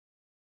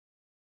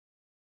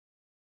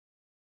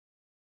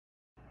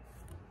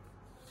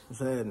What's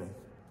happening?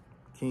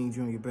 King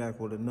Jr. back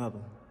with another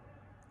one.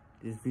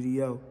 This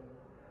video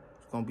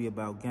is gonna be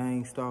about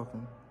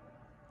Gangstalking,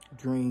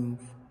 dreams,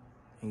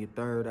 and your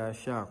third eye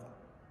chakra.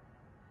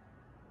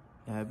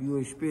 Now, if you're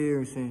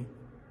experiencing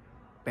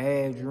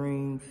bad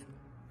dreams,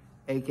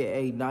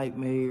 aka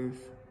nightmares,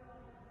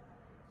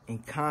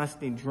 and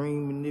constant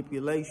dream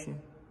manipulation,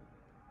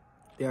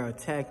 they're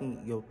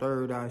attacking your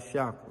third eye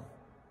chakra.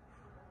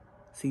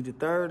 See, the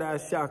third eye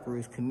chakra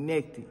is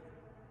connected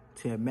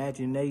to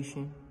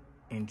imagination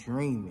and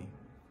dreaming.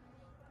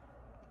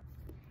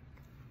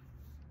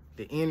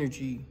 The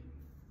energy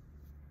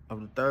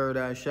of the third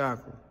eye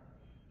chakra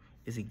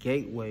is a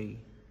gateway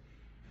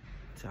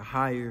to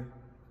higher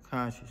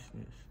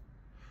consciousness.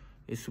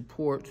 It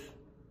supports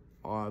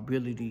our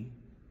ability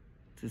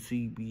to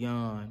see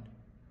beyond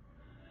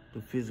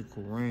the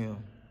physical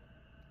realm,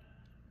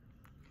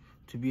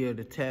 to be able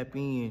to tap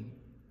in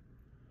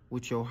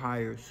with your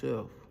higher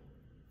self.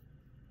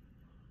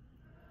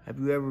 Have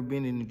you ever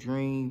been in a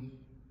dream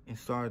and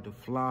started to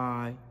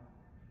fly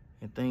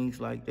and things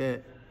like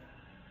that?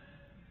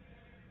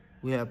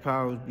 We have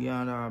powers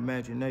beyond our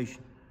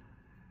imagination.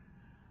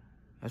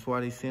 That's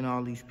why they send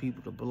all these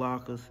people to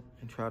block us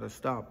and try to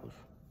stop us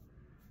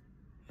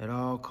at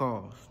all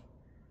costs.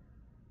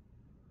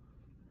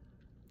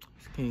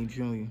 It's King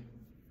Jr.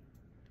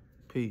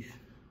 Peace.